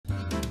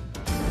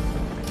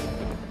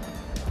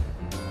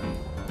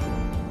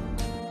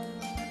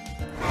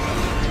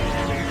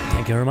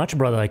you very much,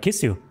 brother. I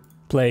kiss you.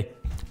 Play.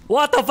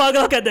 What the fuck?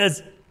 Look at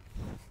this.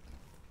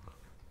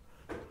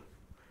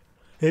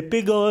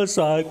 Hippie go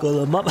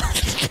cycle.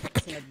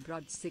 Said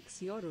Brad,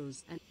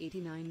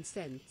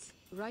 €6.89.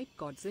 Right,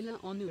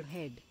 Godzilla on your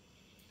head.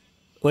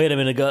 Wait a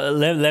minute.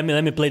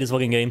 Let me play this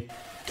fucking game.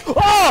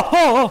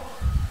 Oh!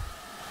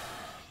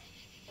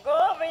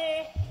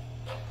 Gobi!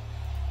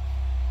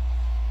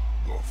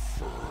 The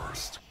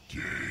first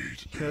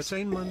gate.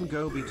 Kurtainman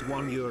Gobi to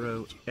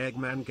 €1.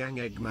 Eggman gang,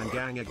 Eggman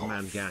gang,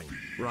 Eggman gang.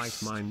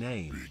 Write my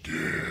name.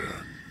 Begin.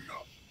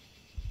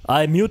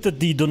 I muted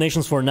the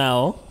donations for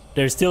now.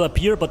 They still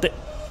appear, but they...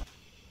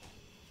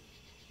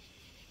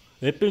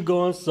 Hippie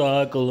going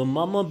cycle,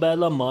 Mama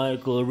Bella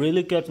Michael,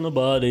 really catch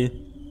nobody.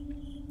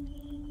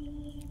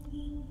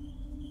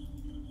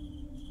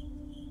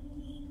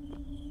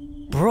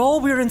 Bro,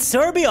 we're in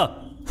Serbia!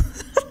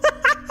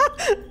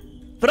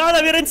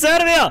 Brother, we're in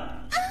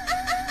Serbia!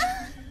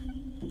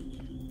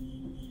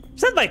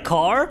 Is that my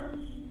car?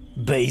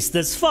 Based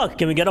as fuck.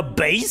 Can we get a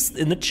based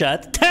in the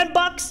chat?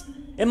 $10!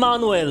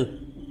 Emmanuel.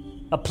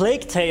 A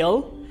Plague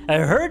Tale. I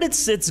heard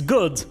it's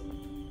good.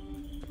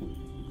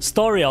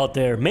 Story out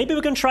there. Maybe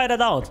we can try that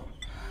out.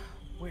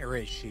 Where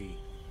is she?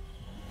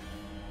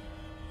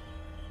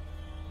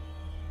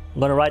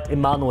 I'm gonna write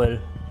Emmanuel.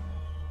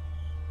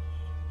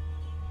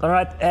 Gonna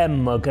write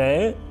M,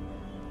 okay?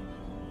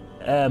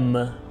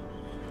 M.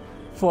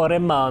 For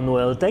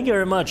Emmanuel. Thank you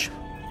very much.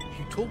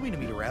 She told me to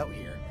meet her out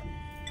here.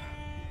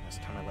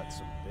 Last time I let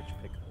some bitch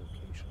pick a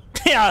location.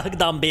 Yeah,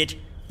 dumb bitch.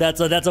 That's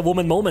a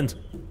woman moment.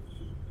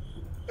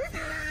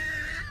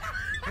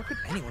 How could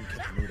anyone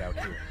get the mood out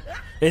here?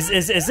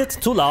 Is it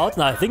too loud?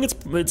 No, I think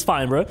it's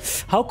fine, bro.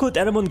 How could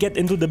anyone get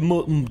into the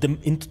mood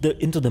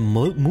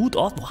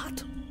of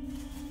what?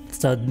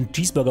 It's a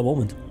cheeseburger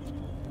moment.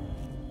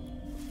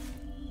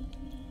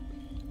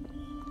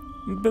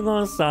 Big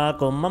on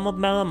circle, Mama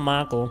Bella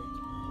Michael.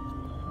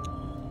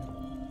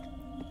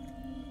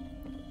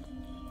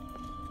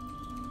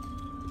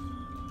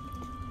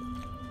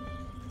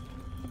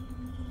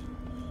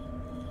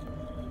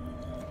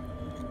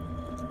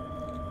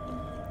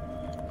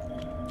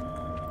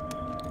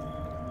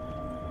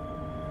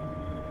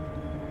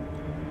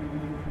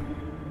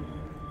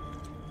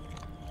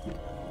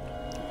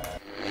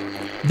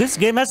 This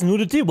game has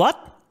nudity? What?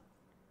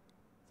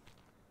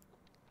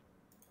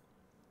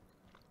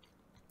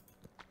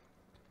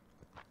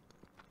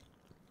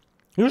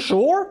 You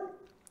sure?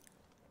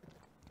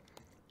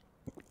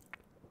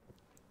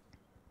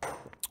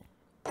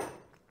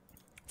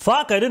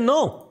 Fuck, I didn't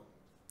know.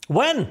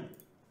 When?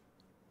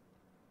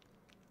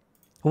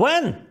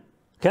 When?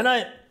 Can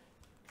I...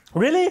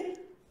 Really?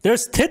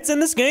 There's tits in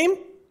this game?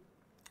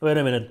 Wait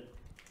a minute.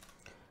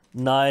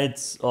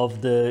 Knights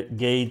of the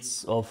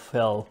Gates of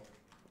Hell.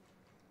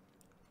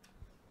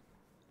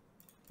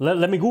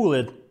 Let me Google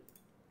it.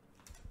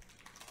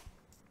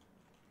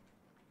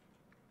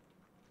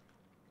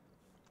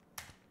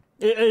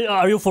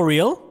 Are you for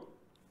real?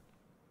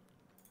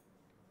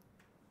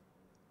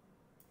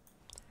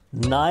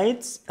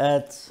 Knights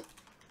at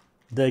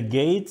the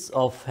Gates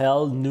of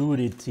Hell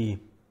nudity.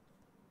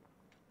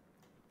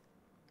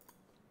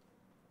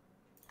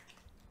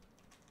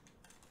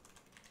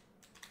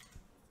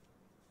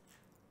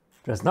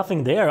 There's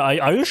nothing there.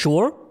 Are you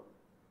sure?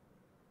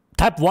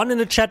 Type 1 in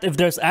the chat if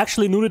there's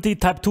actually nudity.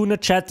 Type 2 in the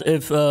chat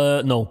if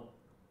no.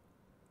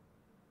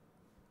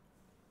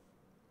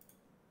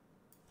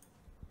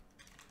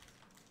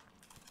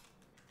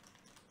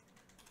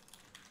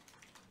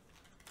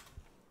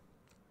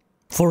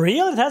 For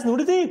real? It has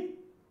nudity?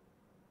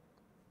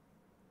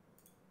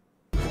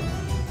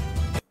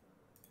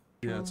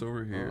 Yeah, it's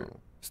over here.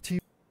 It's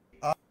T.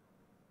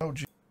 Oh,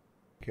 G.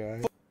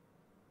 Okay.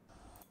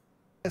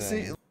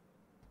 See,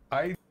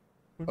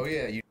 Oh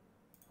yeah, you.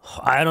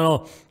 I don't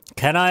know.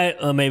 Can I?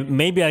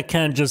 Maybe I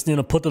can just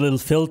put a little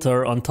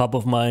filter on top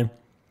of my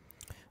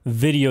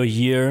video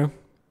here.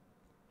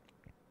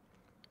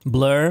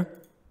 Blur.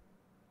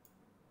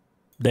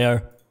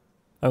 There.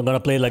 I'm gonna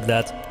play like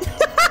that.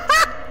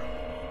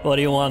 What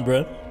do you want,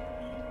 bro?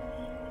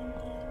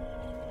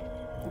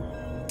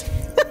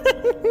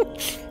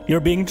 You're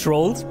being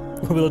trolled.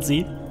 We'll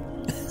see.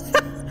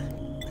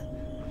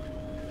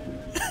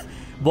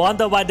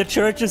 Wonder why the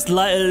church is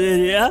like,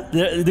 yeah?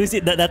 Do you see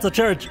that? That's a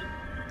church.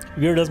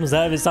 Weirdos must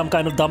have some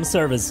kind of dumb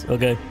service.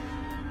 Okay.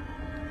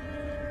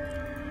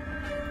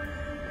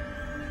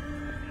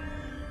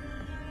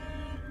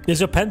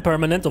 Is your pen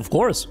permanent? Of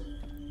course.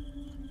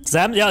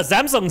 Yeah,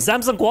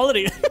 Samsung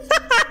quality.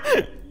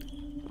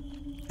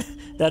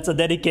 That's a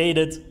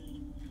dedicated.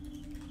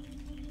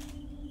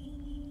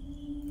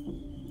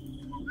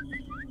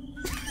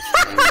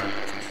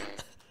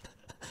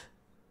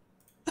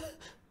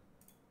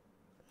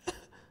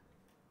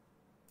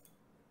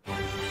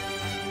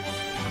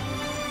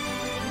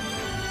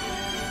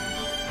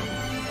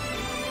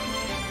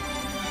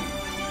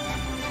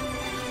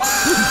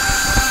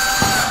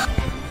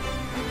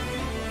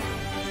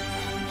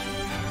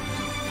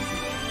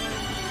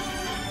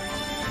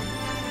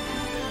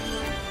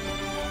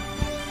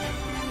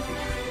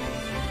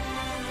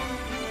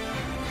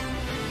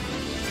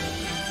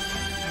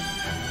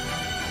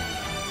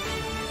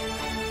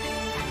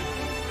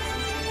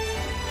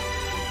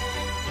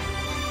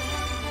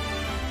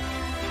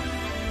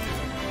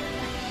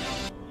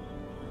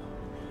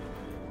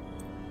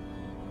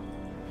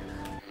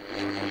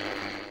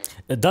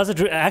 Does it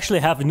actually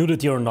have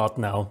nudity or not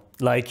now?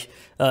 Like,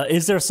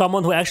 is there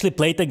someone who actually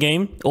played the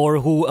game or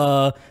who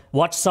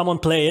watched someone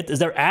play it? Is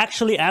there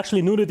actually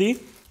nudity?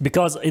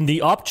 Because in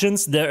the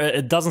options, there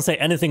it doesn't say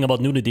anything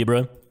about nudity,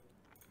 bro.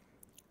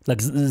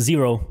 Like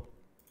zero.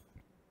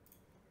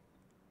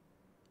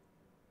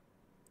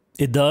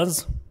 It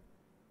does.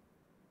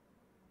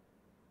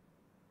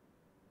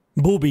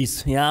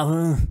 Boobies,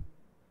 yeah.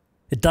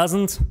 It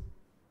doesn't.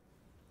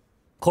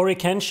 Corey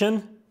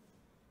Kenshin.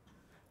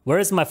 Where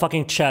is my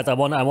fucking chat? I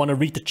wanna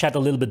read the chat a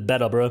little bit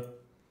better, bro.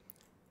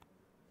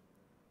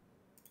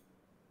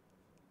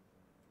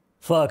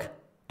 Fuck.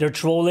 They're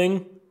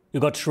trolling. You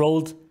got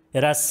trolled.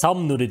 It has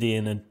some nudity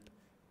in it.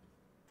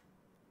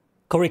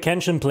 Corey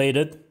Kenshin played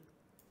it.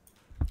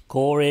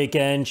 Corey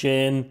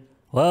Kenshin.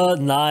 What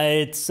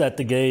nights at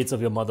the gates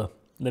of your mother?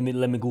 Let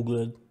me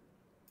Google it.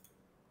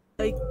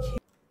 I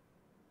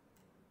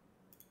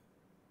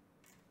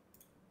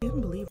can't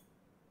believe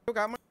I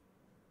got my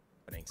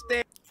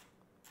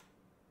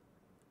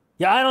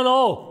Yeah, I don't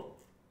know.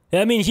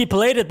 I mean, he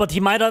played it, but he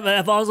might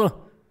have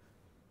also...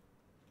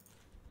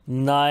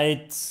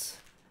 Nights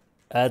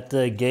at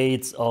the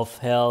gates of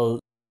hell.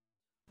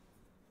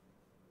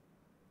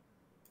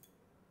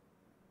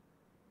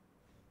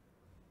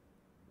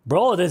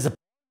 Bro, there's a...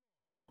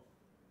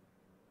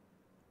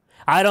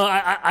 I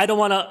don't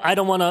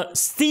wanna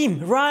Steam,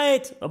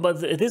 right?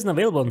 But it isn't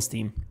available on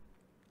Steam.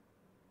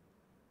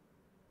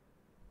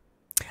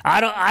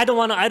 I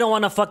don't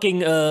wanna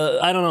fucking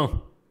I don't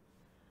know.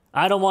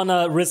 I don't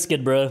wanna risk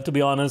it, bro, to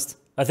be honest.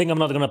 I think I'm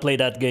not gonna play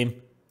that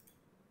game.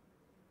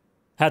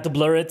 Had to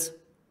blur it.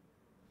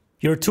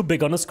 You're too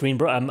big on the screen,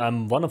 bro.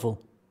 I'm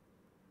wonderful.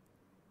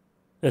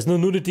 There's no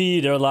nudity,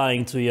 they're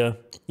lying to you.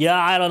 Yeah,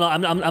 I don't know. I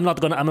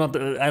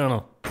don't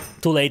know.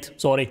 Too late,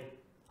 sorry.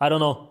 I don't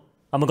know.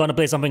 I'm gonna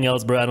play something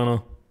else, bro. I don't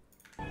know.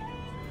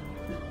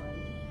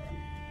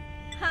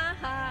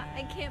 Haha,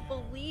 I can't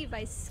believe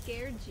I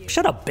scared you.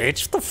 Shut up,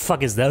 bitch. What the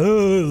fuck is that?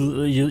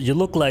 You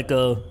look like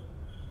a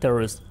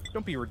terrorist.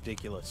 Don't be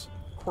ridiculous.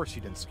 Of course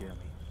you didn't scare me.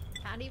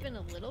 Not even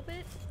a little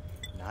bit?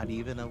 Not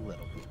even a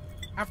little.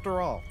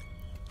 After all,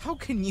 how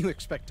can you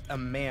expect a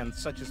man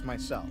such as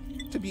myself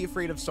to be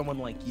afraid of someone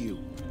like you?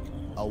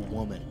 A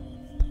woman.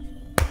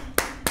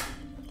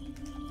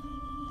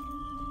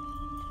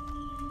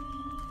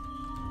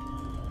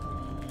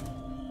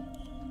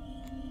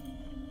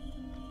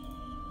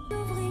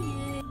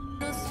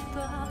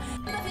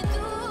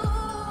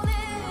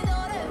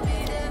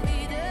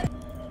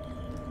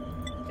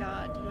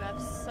 God, you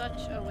have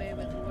such a way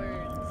with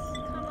words.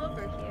 Come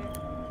over here.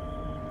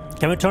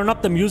 Can we turn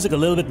up the music a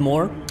little bit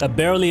more? I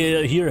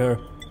barely hear her.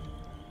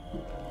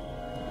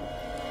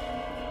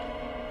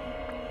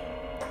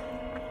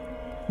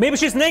 Maybe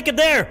she's naked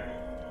there!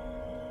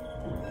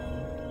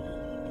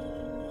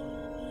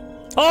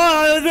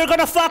 Oh, we're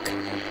gonna fuck!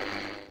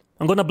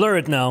 I'm gonna blur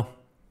it now.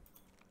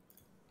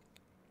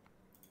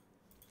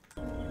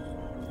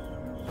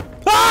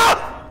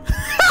 Ah!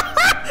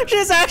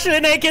 She's actually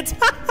naked!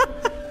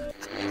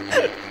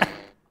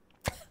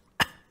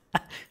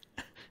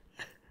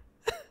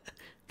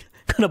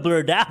 Gonna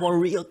blur that one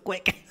real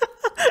quick.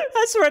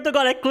 I swear to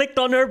God, I clicked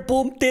on her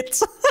boom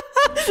tits.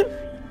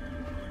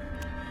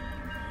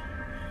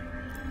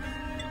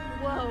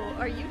 Whoa,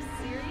 are you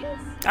serious?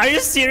 Are you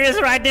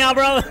serious right now,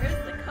 bro?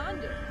 Where's the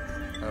condom?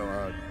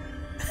 Oh,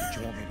 did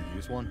you want me to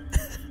use one?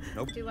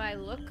 Nope. Do I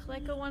look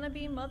like a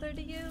wannabe mother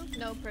to you?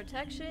 No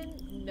protection,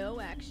 no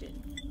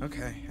action.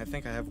 Okay, I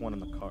think I have one in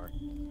the car.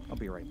 I'll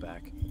be right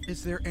back.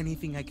 Is there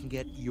anything I can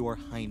get Your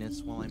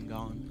Highness while I'm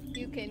gone?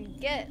 You can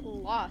get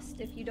lost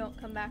if you don't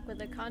come back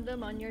with a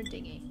condom on your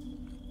dinghy.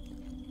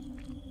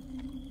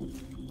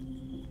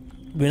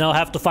 We now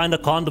have to find a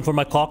condom for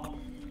my cock.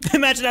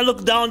 Imagine I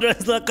look down there,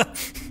 it's like a...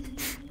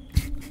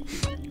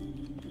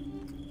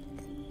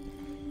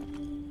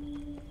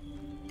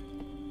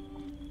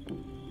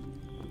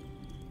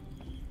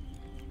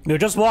 You're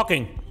just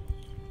walking.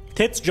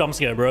 Tits jump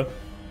scare, bro.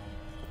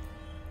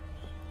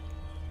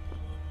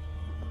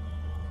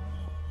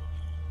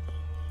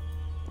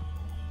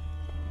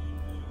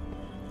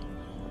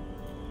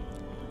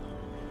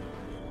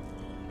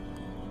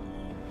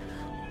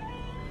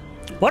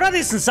 What are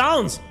these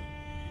sounds?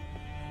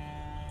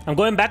 I'm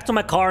going back to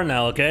my car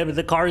now, okay? But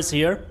the car is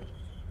here.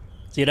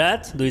 See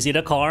that? Do you see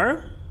the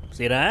car?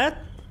 See that?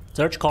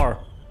 Search car.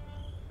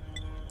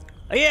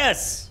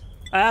 Yes!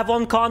 I have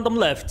one condom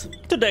left.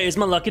 Today is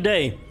my lucky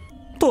day.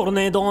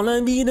 Tourner dans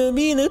le vide,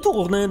 vide,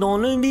 tourner dans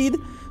le vide,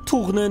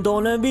 tourner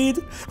dans le vide.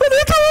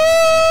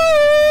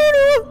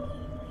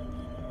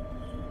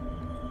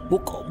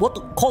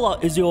 What color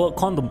is your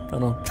condom? I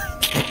don't know.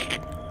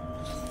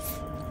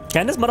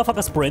 Can this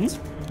motherfucker sprint?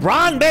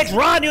 Run, bitch,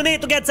 run! You need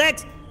to get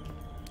sex!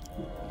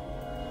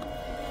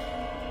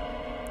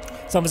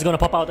 Something's gonna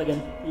pop out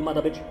again. You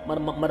mother bitch.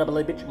 Mother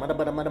bitch.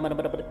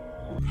 Mother.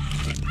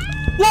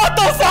 What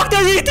the fuck?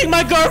 They're eating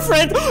my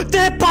girlfriend!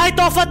 They bite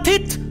off a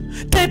tit!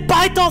 They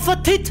bite off a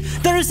tit!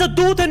 There is a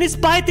dude and he's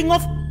biting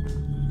off...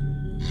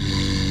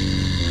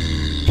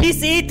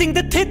 He's eating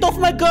the tit of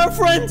my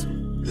girlfriend!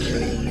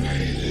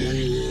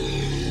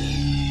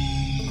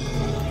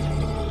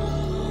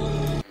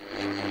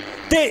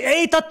 They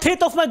ate a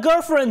tit of my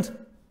girlfriend.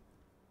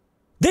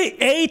 They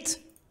ate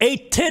a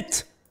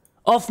tit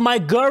of my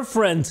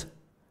girlfriend.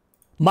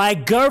 My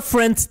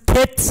girlfriend's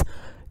tit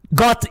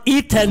got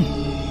eaten.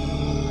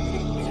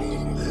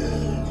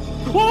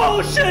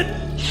 Oh shit!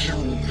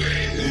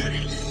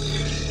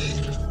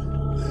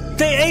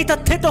 They ate a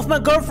tit of my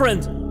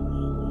girlfriend.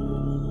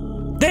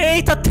 They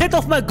ate a tit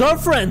of my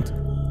girlfriend.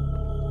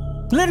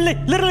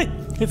 Literally.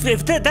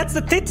 If that's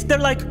the tit, they're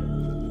like.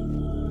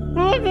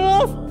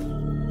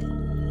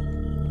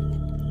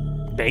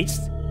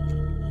 Based?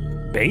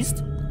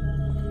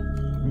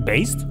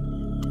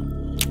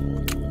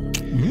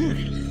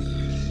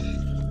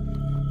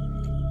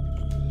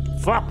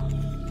 Fuck.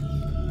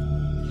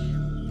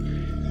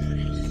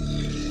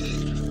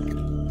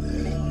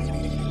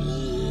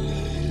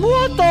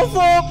 What the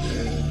fuck?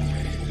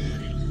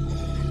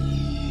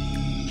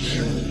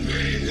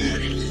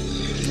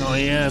 Oh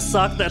yeah,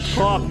 suck that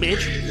cock,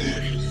 bitch.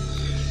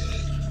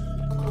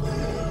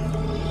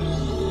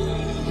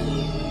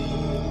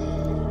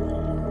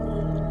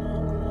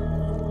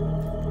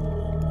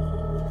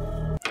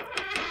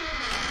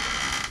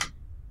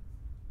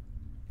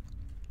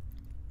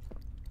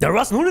 There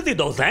was nudity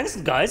though, thanks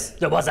guys.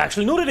 There was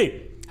actually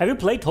nudity. Have you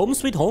played Home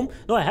Sweet Home?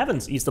 No, I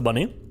haven't, Easter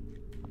Bunny.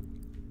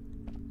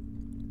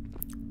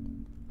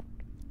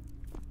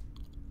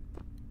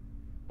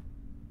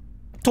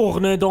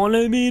 Tourne dans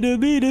le vide,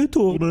 vide,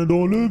 tourne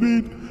dans le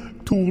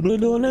vide, tourne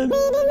dans le vide,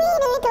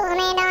 vide,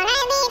 tourne dans le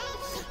vide,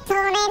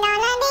 tourne dans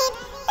le vide.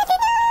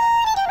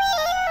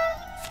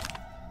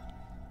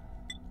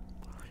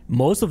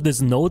 Most of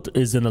this note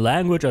is in a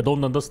language I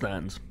don't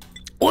understand.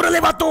 Ora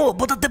levato,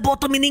 but at the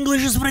bottom in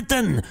English is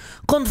written,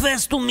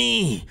 confess to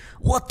me,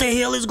 what the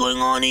hell is going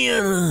on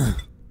here?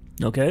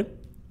 Okay.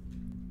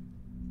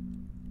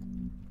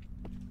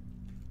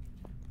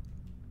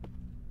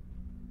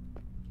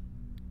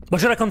 What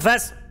should I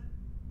confess?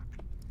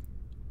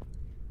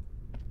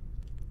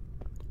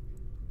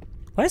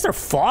 Why is there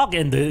fog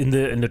in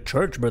the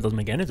church, bro? It doesn't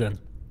make any sense.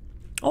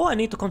 Oh, I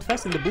need to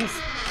confess in the booth.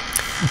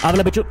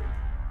 Habla, bicho.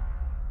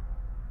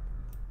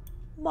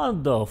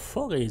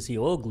 Motherfucker, is he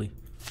ugly?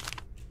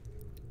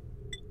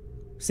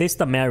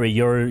 Sister Mary,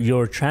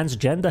 your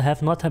transgender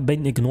have not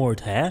been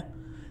ignored, huh?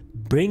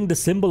 Bring the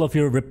symbol of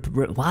your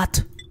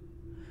what?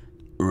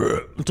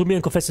 To me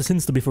and confess your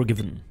sins to be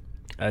forgiven.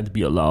 And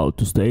be allowed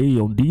to stay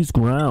on these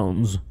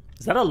grounds.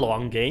 Is that a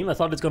long game? I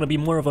thought it's gonna be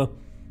more of a...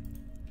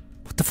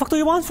 What the fuck do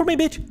you want from me,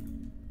 bitch?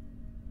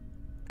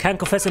 Can't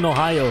confess in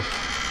Ohio.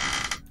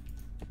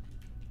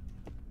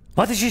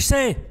 What did she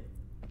say?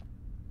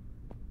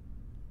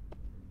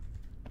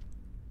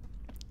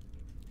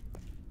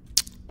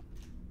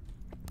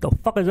 The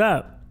fuck is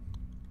that?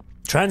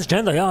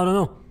 Transgender, yeah, I don't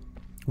know.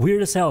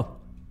 Weird as hell.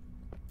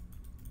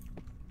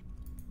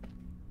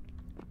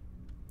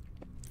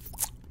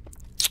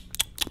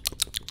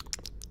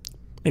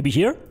 Maybe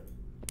here?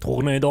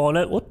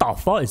 Tornado. What the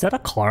fuck? Is that a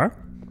car?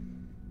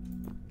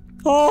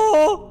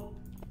 Oh!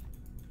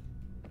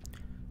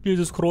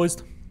 Jesus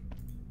Christ.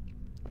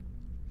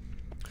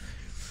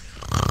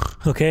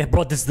 Okay,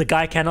 bro, this is the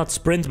guy cannot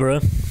sprint, bro.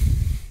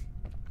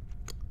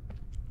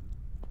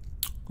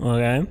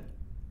 Okay.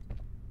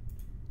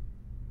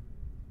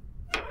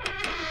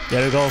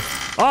 There we go.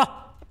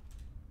 Ah!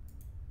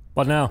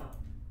 What now?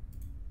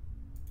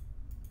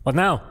 What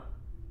now?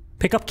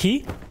 Pick up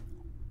key?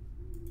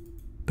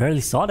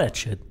 Barely saw that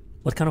shit.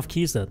 What kind of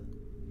key is that?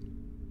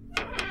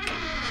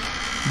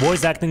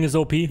 Voice acting is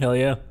OP, hell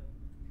yeah.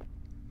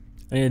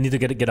 I need to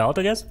get out,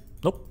 I guess?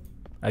 Nope.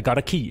 I got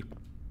a key.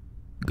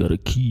 Got a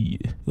key,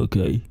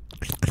 okay.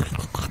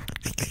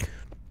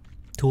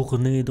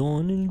 Tourne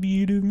dans le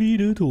vide,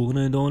 vide,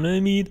 tourne dans le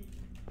vide.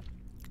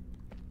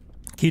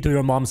 Key to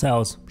your mom's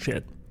house.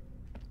 Shit.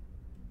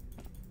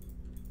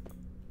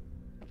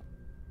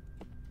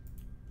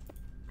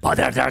 Oh,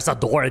 there's a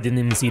door. I didn't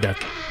even see that.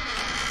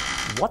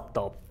 What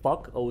the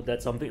fuck? Oh,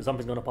 that's something's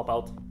gonna pop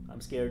out. I'm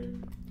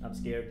scared. I'm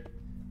scared.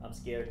 I'm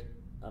scared.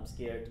 I'm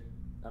scared.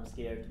 I'm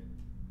scared.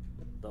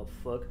 What the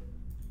fuck?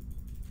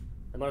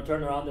 I'm gonna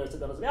turn around. There's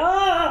gonna be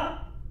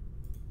ah!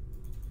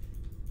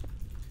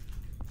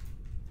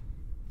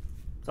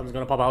 Something's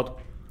gonna pop out.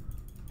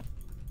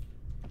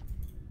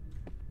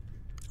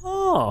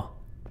 Oh.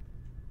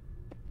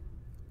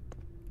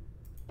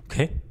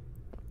 Okay.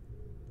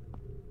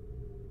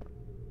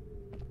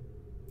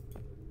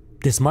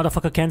 This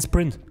motherfucker can't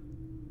sprint.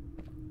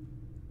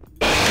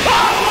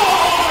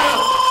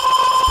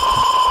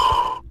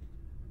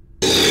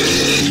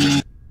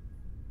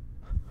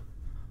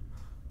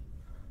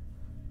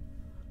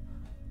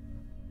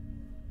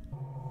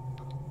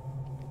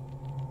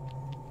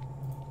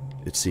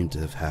 It seemed to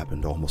have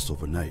happened almost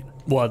overnight.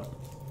 What?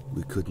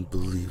 We couldn't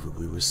believe what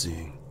we were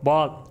seeing.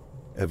 What?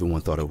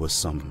 Everyone thought it was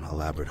some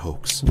elaborate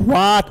hoax.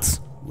 What?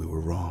 We were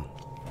wrong.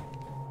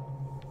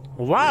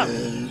 What?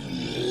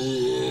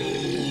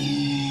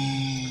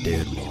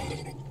 Dead wrong.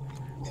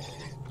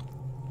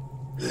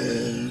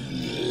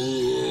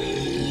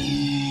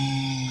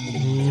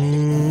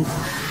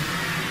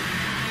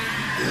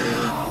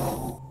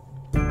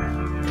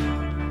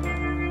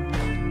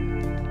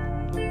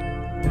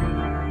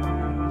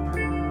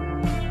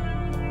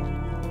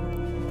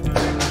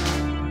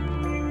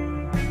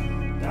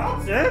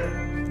 shit?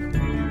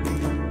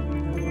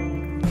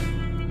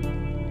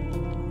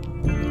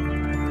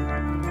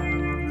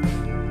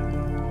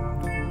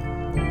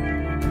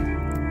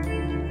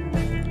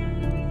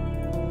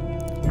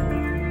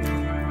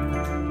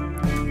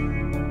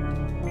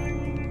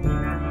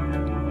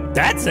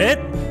 That's it?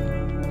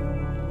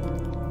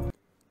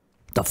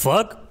 The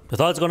fuck? I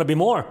thought it's gonna be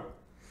more.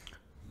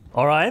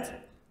 Alright.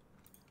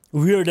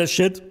 Weird as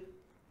shit.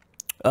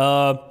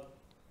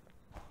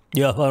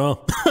 Yeah, I don't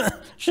know.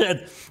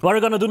 Shit. What are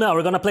we gonna do now?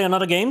 We're gonna play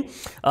another game.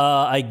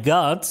 I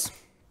got...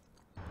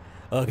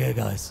 Okay,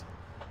 guys.